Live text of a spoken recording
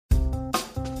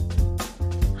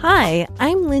Hi,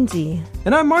 I'm Lindsay.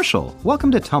 And I'm Marshall.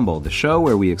 Welcome to Tumble, the show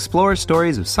where we explore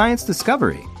stories of science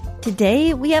discovery.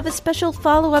 Today, we have a special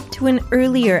follow-up to an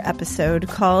earlier episode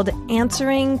called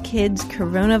Answering Kids'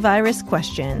 Coronavirus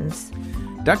Questions.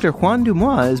 Dr. Juan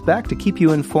Dumois is back to keep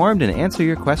you informed and answer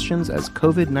your questions as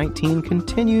COVID-19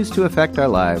 continues to affect our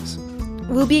lives.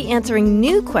 We'll be answering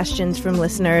new questions from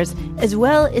listeners, as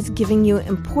well as giving you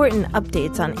important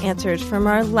updates on answers from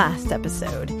our last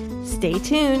episode. Stay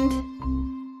tuned.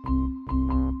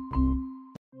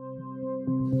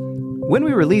 When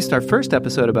we released our first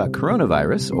episode about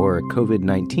coronavirus, or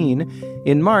COVID-19,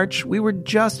 in March, we were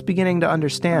just beginning to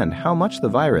understand how much the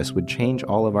virus would change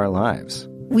all of our lives.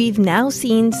 We've now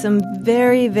seen some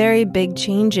very, very big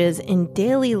changes in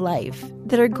daily life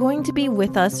that are going to be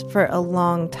with us for a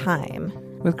long time.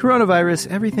 With coronavirus,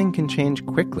 everything can change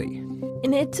quickly.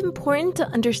 And it's important to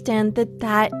understand that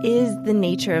that is the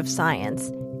nature of science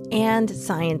and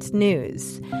science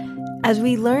news. As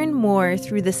we learn more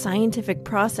through the scientific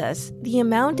process, the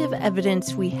amount of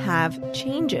evidence we have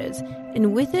changes,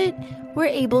 and with it, we're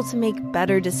able to make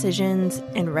better decisions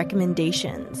and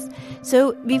recommendations.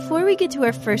 So before we get to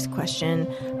our first question,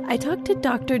 I talked to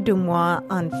Dr. Dumois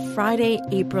on Friday,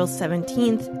 April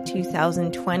 17th,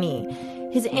 2020.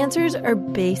 His answers are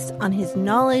based on his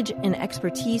knowledge and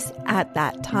expertise at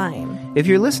that time. If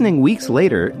you're listening weeks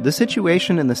later, the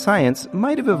situation and the science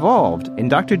might have evolved, and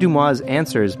Dr. Dumois'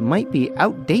 answers might be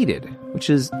outdated, which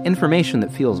is information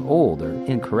that feels old or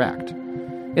incorrect.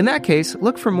 In that case,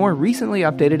 look for more recently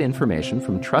updated information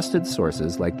from trusted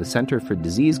sources like the Center for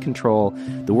Disease Control,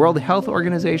 the World Health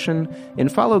Organization, and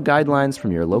follow guidelines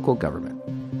from your local government.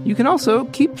 You can also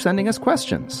keep sending us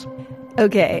questions.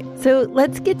 Okay, so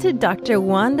let's get to Dr.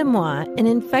 Juan Dumois, an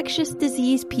infectious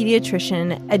disease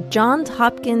pediatrician at Johns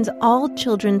Hopkins All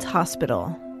Children's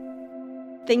Hospital.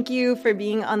 Thank you for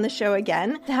being on the show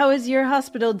again. How is your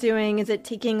hospital doing? Is it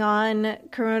taking on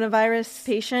coronavirus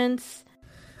patients?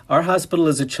 Our hospital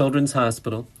is a children's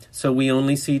hospital, so we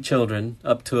only see children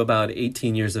up to about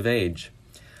 18 years of age.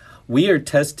 We are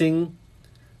testing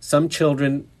some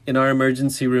children in our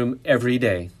emergency room every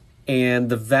day, and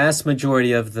the vast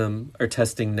majority of them are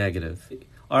testing negative.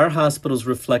 Our hospital is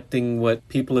reflecting what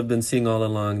people have been seeing all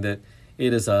along, that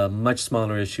it is a much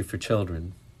smaller issue for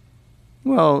children.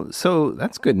 Well, so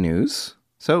that's good news.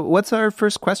 So what's our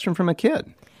first question from a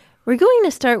kid? We're going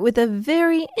to start with a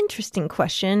very interesting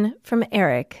question from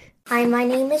Eric. Hi, my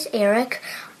name is Eric.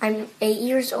 I'm 8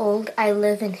 years old. I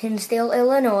live in Hinsdale,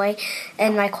 Illinois.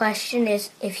 And my question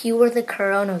is, if you were the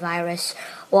coronavirus,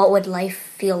 what would life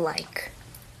feel like?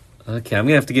 Okay, I'm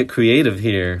going to have to get creative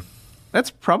here. That's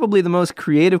probably the most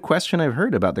creative question I've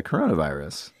heard about the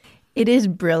coronavirus. It is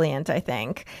brilliant, I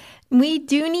think. We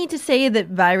do need to say that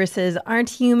viruses aren't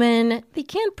human, they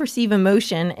can't perceive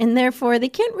emotion, and therefore they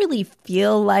can't really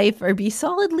feel life or be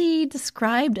solidly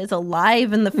described as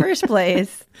alive in the first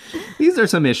place. These are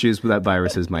some issues that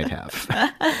viruses might have.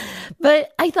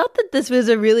 But I thought that this was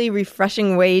a really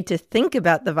refreshing way to think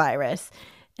about the virus.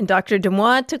 And Dr.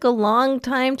 Dumois took a long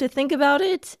time to think about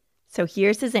it, so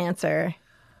here's his answer.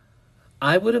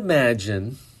 I would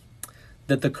imagine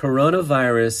that the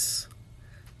coronavirus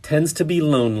tends to be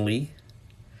lonely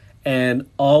and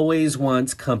always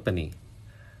wants company.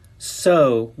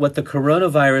 So what the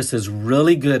coronavirus is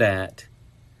really good at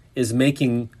is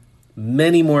making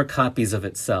many more copies of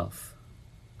itself.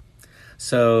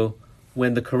 So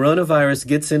when the coronavirus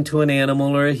gets into an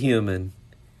animal or a human,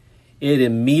 it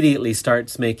immediately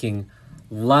starts making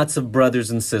lots of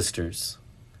brothers and sisters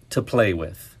to play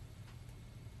with.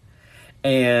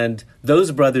 And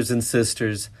those brothers and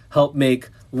sisters help make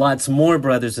lots more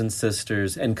brothers and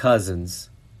sisters and cousins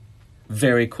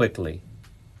very quickly.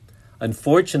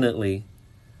 Unfortunately,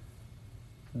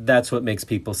 that's what makes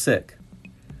people sick.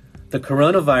 The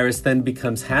coronavirus then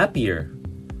becomes happier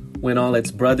when all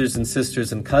its brothers and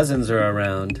sisters and cousins are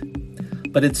around,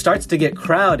 but it starts to get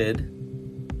crowded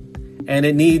and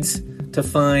it needs to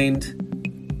find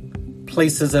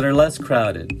places that are less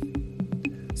crowded.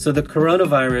 So the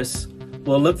coronavirus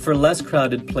will look for less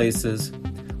crowded places,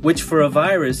 which for a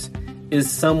virus is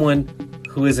someone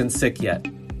who isn't sick yet.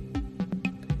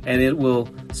 And it will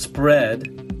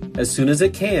spread as soon as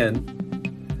it can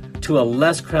to a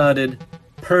less crowded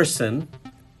person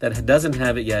that doesn't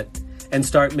have it yet and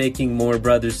start making more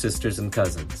brothers, sisters, and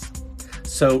cousins.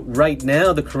 So right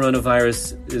now, the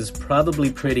coronavirus is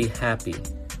probably pretty happy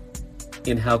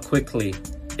in how quickly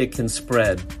it can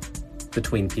spread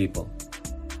between people.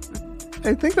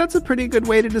 I think that's a pretty good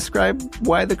way to describe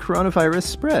why the coronavirus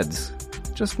spreads.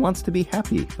 It just wants to be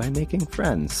happy by making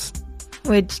friends.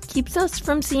 Which keeps us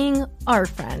from seeing our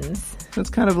friends. It's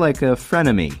kind of like a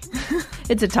frenemy.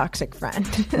 It's a toxic friend.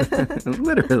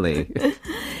 Literally.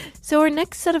 So our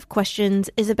next set of questions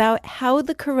is about how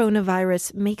the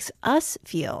coronavirus makes us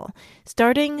feel,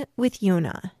 starting with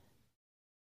Yona.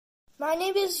 My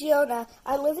name is Yona.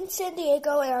 I live in San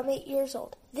Diego and I'm 8 years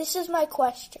old. This is my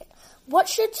question. What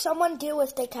should someone do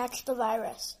if they catch the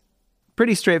virus?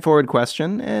 Pretty straightforward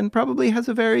question and probably has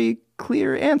a very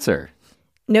clear answer.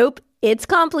 Nope, it's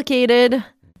complicated.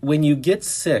 When you get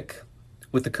sick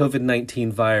with the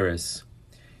COVID-19 virus,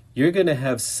 you're going to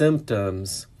have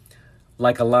symptoms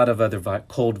like a lot of other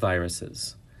cold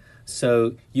viruses.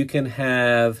 So you can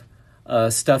have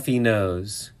a stuffy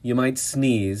nose, you might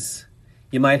sneeze,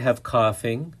 you might have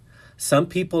coughing. Some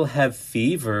people have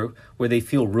fever where they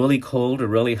feel really cold or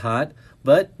really hot,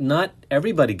 but not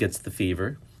everybody gets the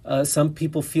fever. Some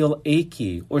people feel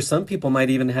achy, or some people might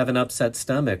even have an upset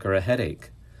stomach or a headache.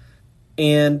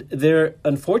 And there,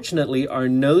 unfortunately, are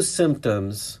no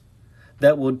symptoms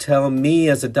that would tell me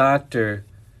as a doctor,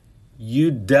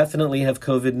 you definitely have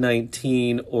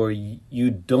COVID-19 or you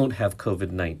don't have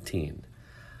COVID-19.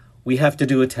 We have to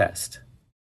do a test.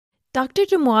 Dr.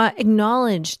 Demois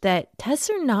acknowledged that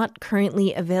tests are not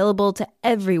currently available to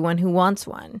everyone who wants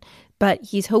one, but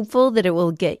he's hopeful that it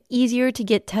will get easier to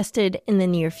get tested in the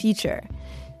near future.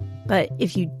 But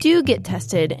if you do get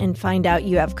tested and find out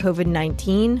you have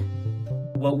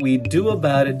COVID-19, what we do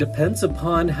about it depends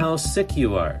upon how sick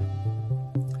you are.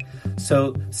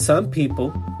 So some people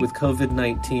with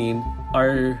COVID-19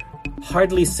 are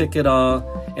hardly sick at all,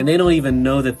 and they don't even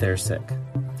know that they're sick.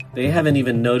 They haven't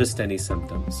even noticed any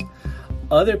symptoms.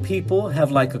 Other people have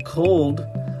like a cold,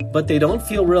 but they don't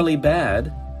feel really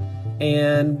bad,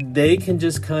 and they can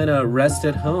just kind of rest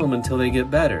at home until they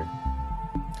get better.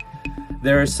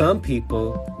 There are some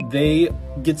people, they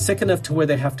get sick enough to where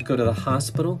they have to go to the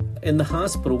hospital. In the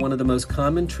hospital, one of the most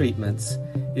common treatments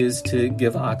is to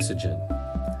give oxygen.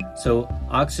 So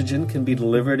oxygen can be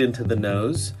delivered into the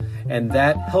nose, and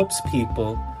that helps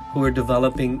people who are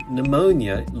developing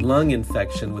pneumonia, lung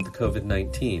infection with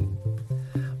COVID-19.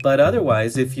 But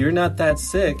otherwise, if you're not that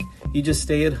sick, you just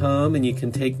stay at home and you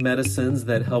can take medicines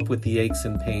that help with the aches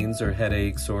and pains or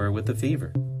headaches or with the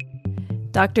fever.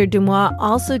 Dr. Demois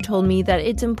also told me that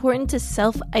it's important to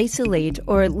self-isolate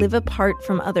or live apart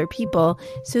from other people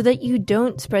so that you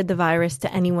don't spread the virus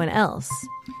to anyone else.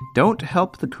 Don't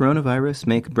help the coronavirus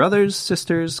make brothers,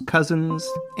 sisters, cousins,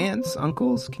 aunts,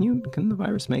 uncles. Can the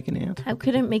virus make an aunt? How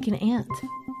could it make an aunt?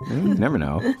 You never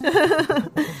know.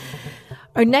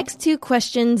 Our next two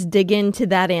questions dig into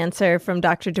that answer from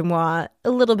Dr. Demois a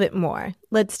little bit more.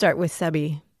 Let's start with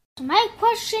Sebi. My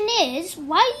question is,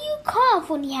 why do you cough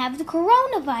when you have the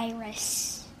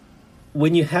coronavirus?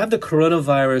 When you have the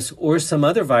coronavirus or some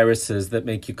other viruses that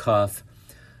make you cough,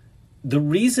 the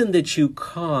reason that you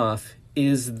cough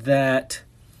is that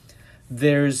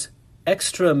there's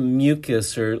extra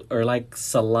mucus or like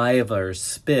saliva or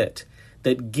spit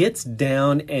that gets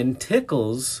down and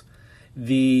tickles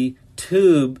the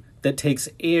tube that takes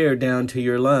air down to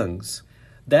your lungs.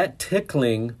 That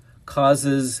tickling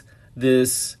causes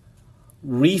this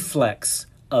reflex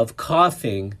of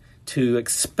coughing to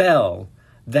expel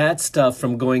that stuff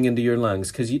from going into your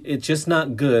lungs, because it's just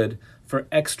not good for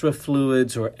extra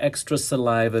fluids or extra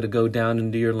saliva to go down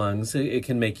into your lungs. It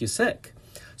can make you sick.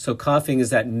 So coughing is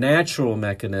that natural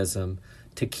mechanism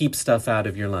to keep stuff out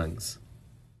of your lungs.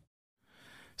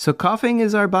 So coughing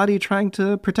is our body trying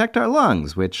to protect our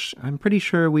lungs, which I'm pretty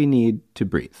sure we need to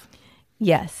breathe.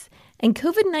 Yes. And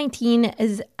COVID-19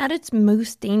 is at its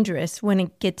most dangerous when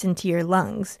it gets into your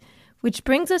lungs, which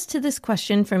brings us to this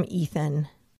question from Ethan.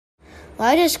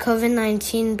 Why does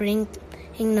COVID-19 bring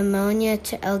pneumonia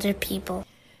to elder people?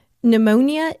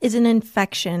 Pneumonia is an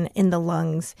infection in the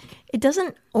lungs. It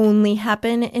doesn't only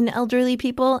happen in elderly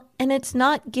people, and it's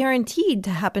not guaranteed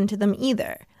to happen to them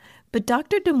either. But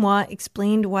Dr. Demois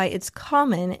explained why it's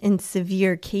common in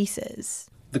severe cases.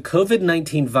 The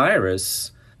COVID-19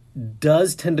 virus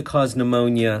does tend to cause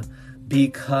pneumonia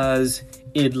because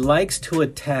it likes to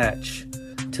attach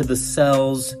to the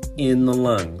cells in the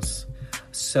lungs.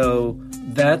 So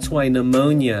that's why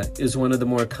pneumonia is one of the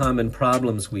more common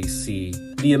problems we see.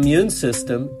 The immune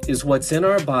system is what's in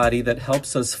our body that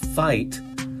helps us fight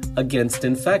against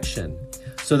infection.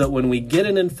 So that when we get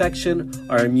an infection,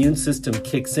 our immune system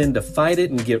kicks in to fight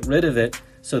it and get rid of it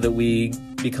so that we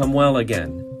become well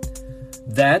again.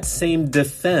 That same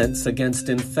defense against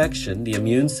infection, the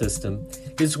immune system,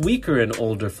 is weaker in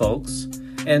older folks.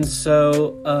 And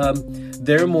so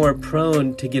they're more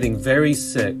prone to getting very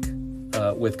sick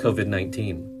with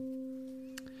COVID-19.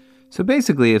 So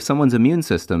basically, if someone's immune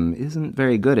system isn't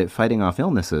very good at fighting off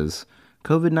illnesses,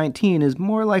 COVID-19 is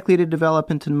more likely to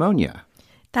develop into pneumonia.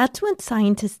 That's what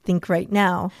scientists think right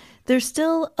now. There's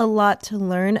still a lot to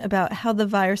learn about how the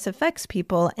virus affects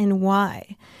people and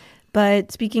why.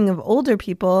 But speaking of older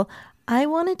people, I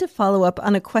wanted to follow up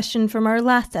on a question from our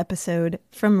last episode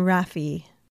from Rafi.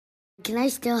 Can I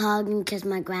still hug and kiss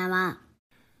my grandma?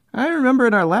 I remember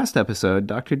in our last episode,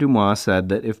 Dr. Dumois said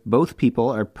that if both people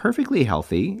are perfectly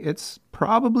healthy, it's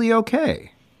probably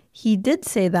okay. He did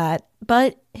say that,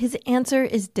 but his answer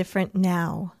is different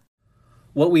now.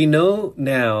 What we know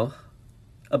now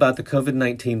about the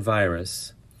COVID-19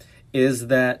 virus is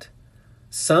that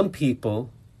some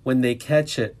people, when they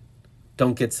catch it,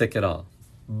 don't get sick at all.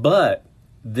 But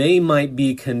they might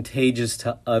be contagious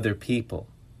to other people.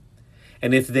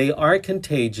 And if they are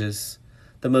contagious,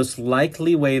 the most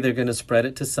likely way they're going to spread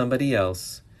it to somebody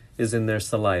else is in their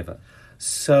saliva.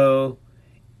 So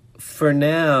for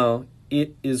now,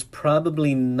 it is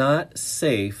probably not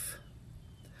safe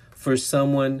for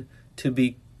someone to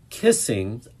be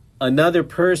kissing another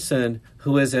person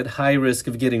who is at high risk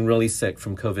of getting really sick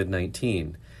from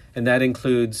COVID-19. And that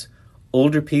includes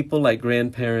older people like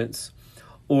grandparents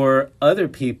or other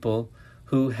people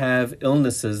who have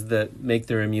illnesses that make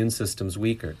their immune systems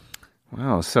weaker.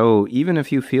 Wow, so even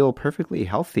if you feel perfectly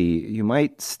healthy, you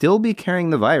might still be carrying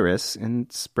the virus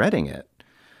and spreading it.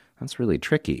 That's really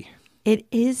tricky. It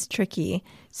is tricky.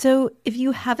 So if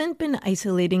you haven't been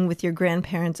isolating with your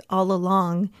grandparents all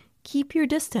along, keep your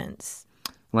distance.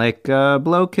 Like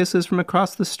blow kisses from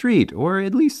across the street or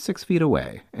at least 6 feet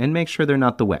away, and make sure they're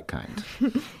not the wet kind.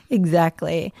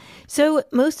 Exactly. So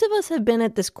most of us have been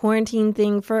at this quarantine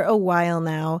thing for a while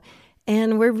now,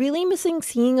 and we're really missing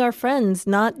seeing our friends,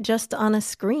 not just on a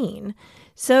screen.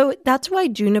 So that's why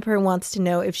Juniper wants to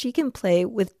know if she can play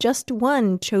with just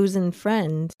one chosen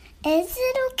friend. Is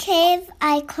it okay if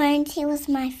I quarantine with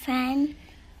my friend?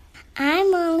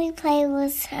 I'm only playing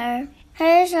with her.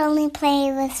 Hers only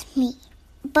play with me.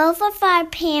 Both of our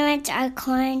parents are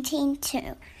quarantined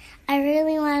too. I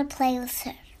really want to play with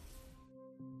her.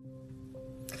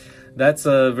 That's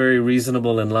a very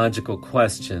reasonable and logical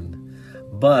question.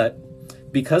 But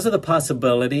because of the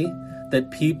possibility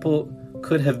that people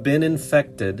could have been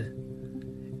infected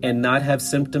and not have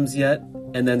symptoms yet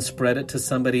and then spread it to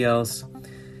somebody else,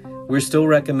 we're still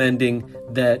recommending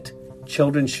that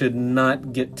children should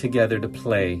not get together to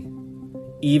play,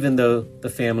 even though the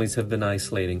families have been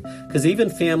isolating. Because even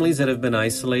families that have been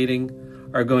isolating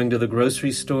are going to the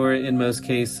grocery store in most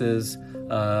cases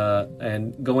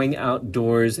and going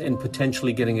outdoors and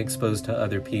potentially getting exposed to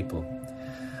other people.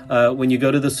 When you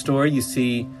go to the store, you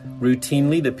see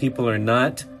routinely that people are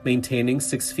not maintaining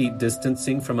 6 feet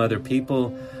distancing from other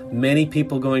people. Many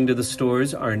people going to the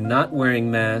stores are not wearing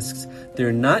masks.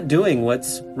 They're not doing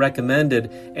what's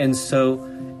recommended. And so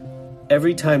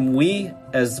every time we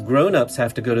as grown-ups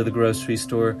have to go to the grocery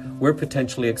store, we're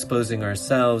potentially exposing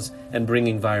ourselves and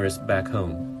bringing virus back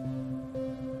home.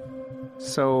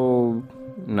 So,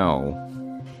 no.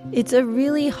 It's a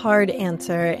really hard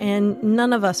answer, and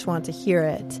none of us want to hear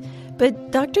it.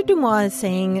 But Dr. Dumois is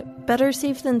saying better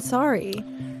safe than sorry.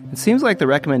 It seems like the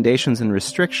recommendations and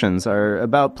restrictions are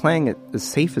about playing it as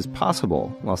safe as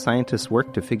possible while scientists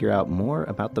work to figure out more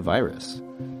about the virus.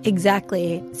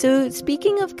 Exactly. So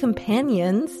speaking of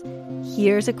companions,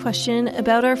 here's a question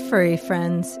about our furry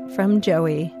friends from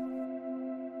Joey.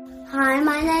 Hi,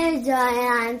 my name is Joey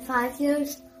and I'm 5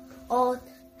 years old.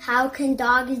 How can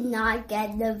dogs not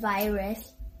get the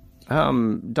virus?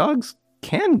 Dogs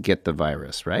can get the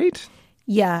virus, right?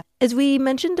 Yeah. As we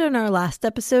mentioned in our last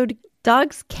episode,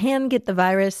 dogs can get the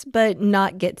virus but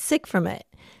not get sick from it.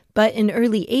 But in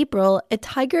early April, a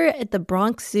tiger at the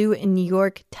Bronx Zoo in New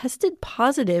York tested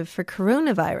positive for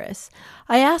coronavirus.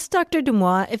 I asked Dr.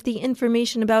 Dumois if the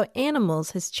information about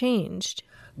animals has changed.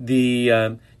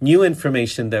 The new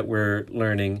information that we're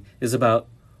learning is about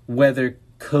whether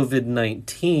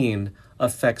COVID-19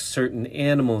 affects certain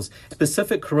animals.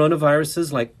 Specific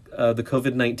coronaviruses like the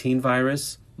COVID-19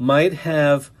 virus might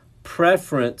have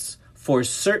preference for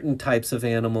certain types of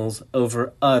animals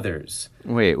over others.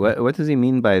 Wait, what does he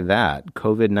mean by that?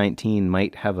 COVID-19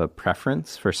 might have a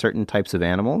preference for certain types of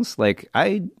animals? Like,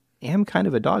 I am kind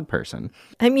of a dog person.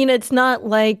 I mean, it's not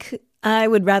like I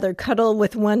would rather cuddle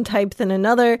with one type than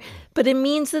another, but it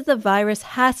means that the virus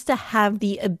has to have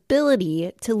the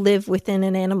ability to live within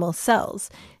an animal's cells.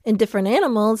 And different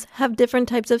animals have different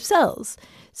types of cells.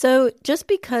 So just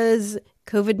because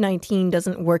COVID-19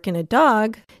 doesn't work in a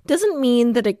dog doesn't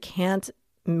mean that it can't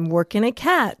work in a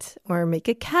cat or make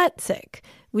a cat sick,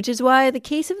 which is why the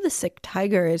case of the sick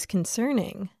tiger is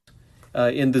concerning.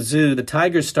 In the zoo, the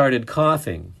tiger started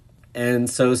coughing. And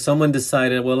so someone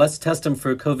decided, well, let's test them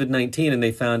for COVID-19. And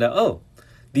they found out,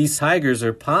 these tigers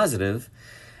are positive.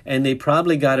 and they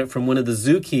probably got it from one of the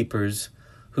zookeepers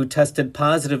who tested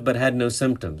positive but had no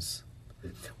symptoms.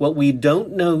 What we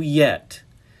don't know yet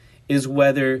is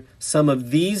whether some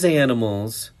of these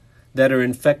animals that are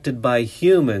infected by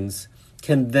humans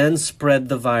can then spread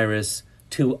the virus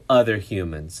to other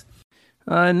humans.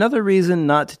 Another reason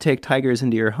not to take tigers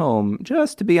into your home,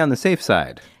 just to be on the safe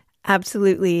side.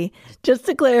 Absolutely. Just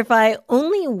to clarify,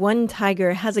 only one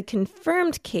tiger has a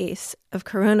confirmed case of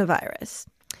coronavirus.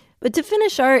 But to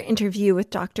finish our interview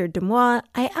with Dr. Demois,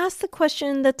 I asked the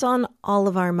question that's on all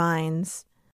of our minds.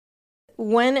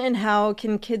 When and how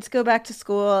can kids go back to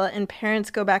school and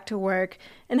parents go back to work?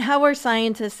 And how are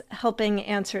scientists helping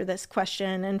answer this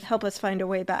question and help us find a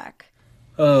way back?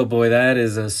 Oh boy, that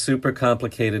is a super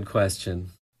complicated question.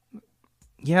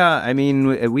 Yeah, I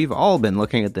mean, we've all been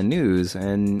looking at the news,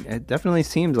 and it definitely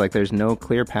seems like there's no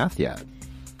clear path yet.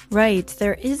 Right,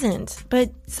 there isn't.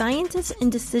 But scientists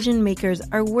and decision makers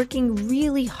are working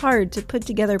really hard to put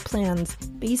together plans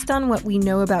based on what we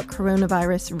know about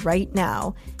coronavirus right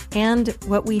now and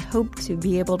what we hope to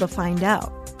be able to find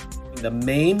out. The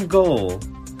main goal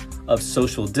of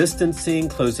social distancing,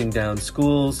 closing down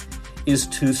schools, is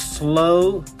to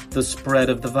slow the spread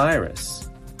of the virus.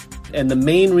 And the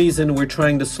main reason we're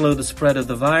trying to slow the spread of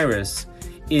the virus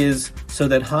is so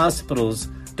that hospitals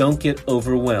don't get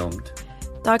overwhelmed.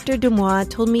 Dr. Demois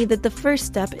told me that the first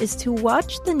step is to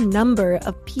watch the number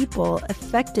of people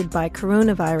affected by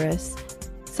coronavirus.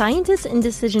 Scientists and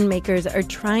decision makers are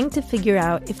trying to figure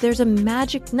out if there's a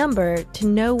magic number to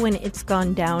know when it's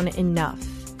gone down enough.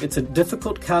 It's a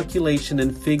difficult calculation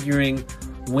in figuring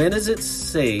when is it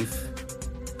safe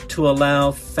to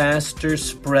allow faster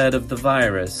spread of the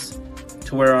virus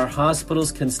to where our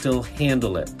hospitals can still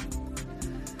handle it.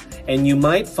 And you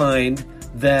might find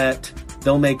that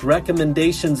they'll make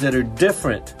recommendations that are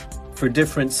different for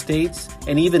different states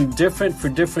and even different for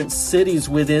different cities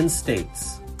within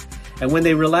states. And when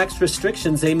they relax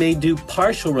restrictions, they may do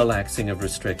partial relaxing of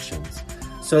restrictions.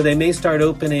 So they may start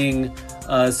opening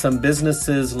some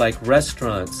businesses like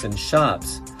restaurants and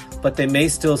shops, but they may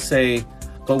still say,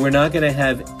 but we're not going to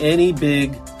have any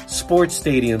big sports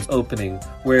stadiums opening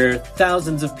where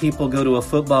thousands of people go to a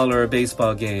football or a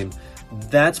baseball game.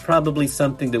 That's probably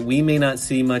something that we may not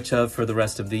see much of for the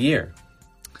rest of the year.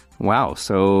 Wow,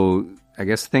 so I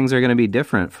guess things are going to be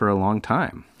different for a long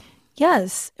time.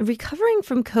 Yes, recovering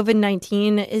from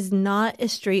COVID-19 is not a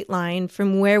straight line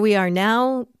from where we are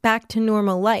now back to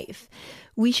normal life.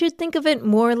 We should think of it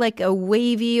more like a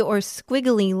wavy or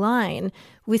squiggly line,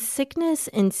 with sickness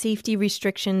and safety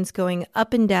restrictions going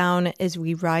up and down as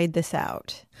we ride this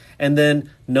out. And then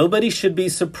nobody should be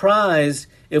surprised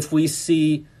if we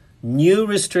see new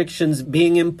restrictions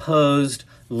being imposed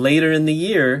later in the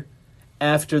year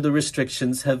after the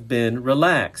restrictions have been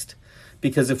relaxed.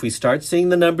 Because if we start seeing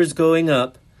the numbers going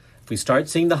up, if we start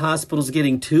seeing the hospitals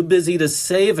getting too busy to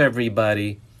save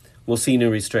everybody, we'll see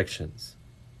new restrictions.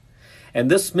 And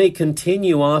this may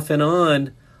continue off and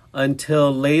on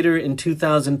until later in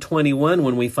 2021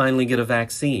 when we finally get a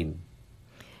vaccine.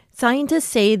 Scientists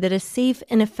say that a safe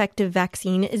and effective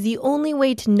vaccine is the only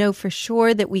way to know for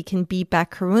sure that we can beat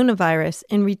back coronavirus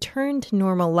and return to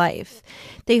normal life.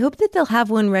 They hope that they'll have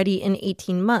one ready in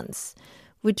 18 months,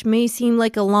 which may seem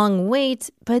like a long wait,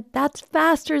 but that's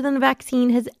faster than a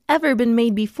vaccine has ever been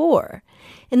made before.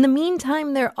 In the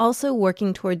meantime, they're also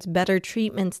working towards better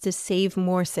treatments to save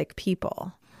more sick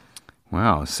people.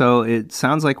 Wow, so it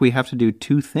sounds like we have to do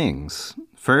two things.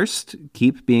 First,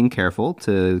 keep being careful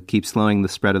to keep slowing the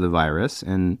spread of the virus.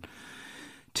 And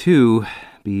two,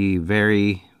 be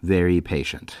very, very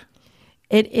patient.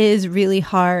 It is really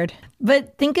hard.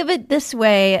 But think of it this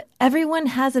way. Everyone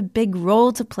has a big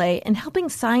role to play in helping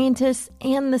scientists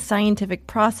and the scientific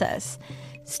process.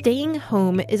 Staying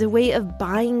home is a way of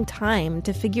buying time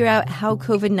to figure out how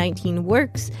COVID-19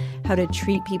 works, how to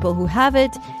treat people who have it,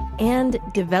 and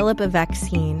develop a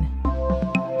vaccine.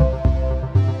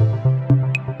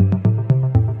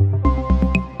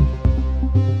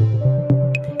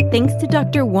 Thanks to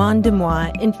Dr. Juan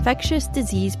Demois, infectious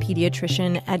disease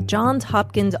pediatrician at Johns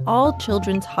Hopkins All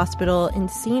Children's Hospital in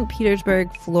St.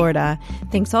 Petersburg, Florida.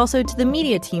 Thanks also to the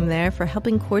media team there for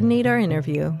helping coordinate our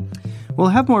interview. We'll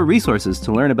have more resources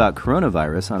to learn about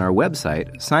coronavirus on our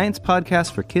website,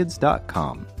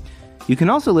 sciencepodcastforkids.com. You can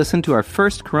also listen to our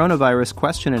first coronavirus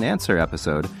question and answer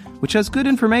episode, which has good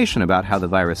information about how the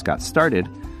virus got started,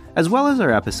 as well as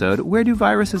our episode, Where Do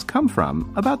Viruses Come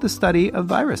From?, about the study of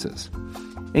viruses.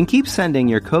 And keep sending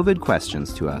your COVID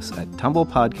questions to us at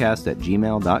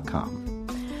tumblepodcast@gmail.com.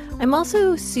 I'm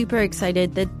also super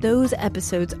excited that those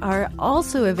episodes are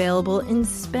also available in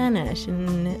Spanish,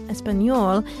 in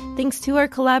Español, thanks to our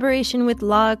collaboration with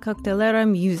La Coctelera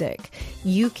Music.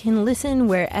 You can listen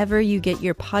wherever you get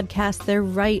your podcast. They're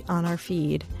right on our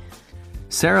feed.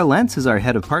 Sarah Lentz is our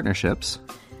head of partnerships.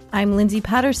 I'm Lindsay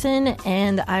Patterson,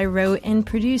 and I wrote and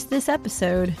produced this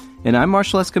episode. And I'm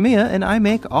Marshall Escamilla, and I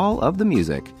make all of the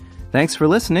music. Thanks for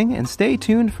listening, and stay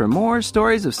tuned for more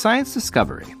stories of science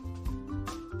discovery.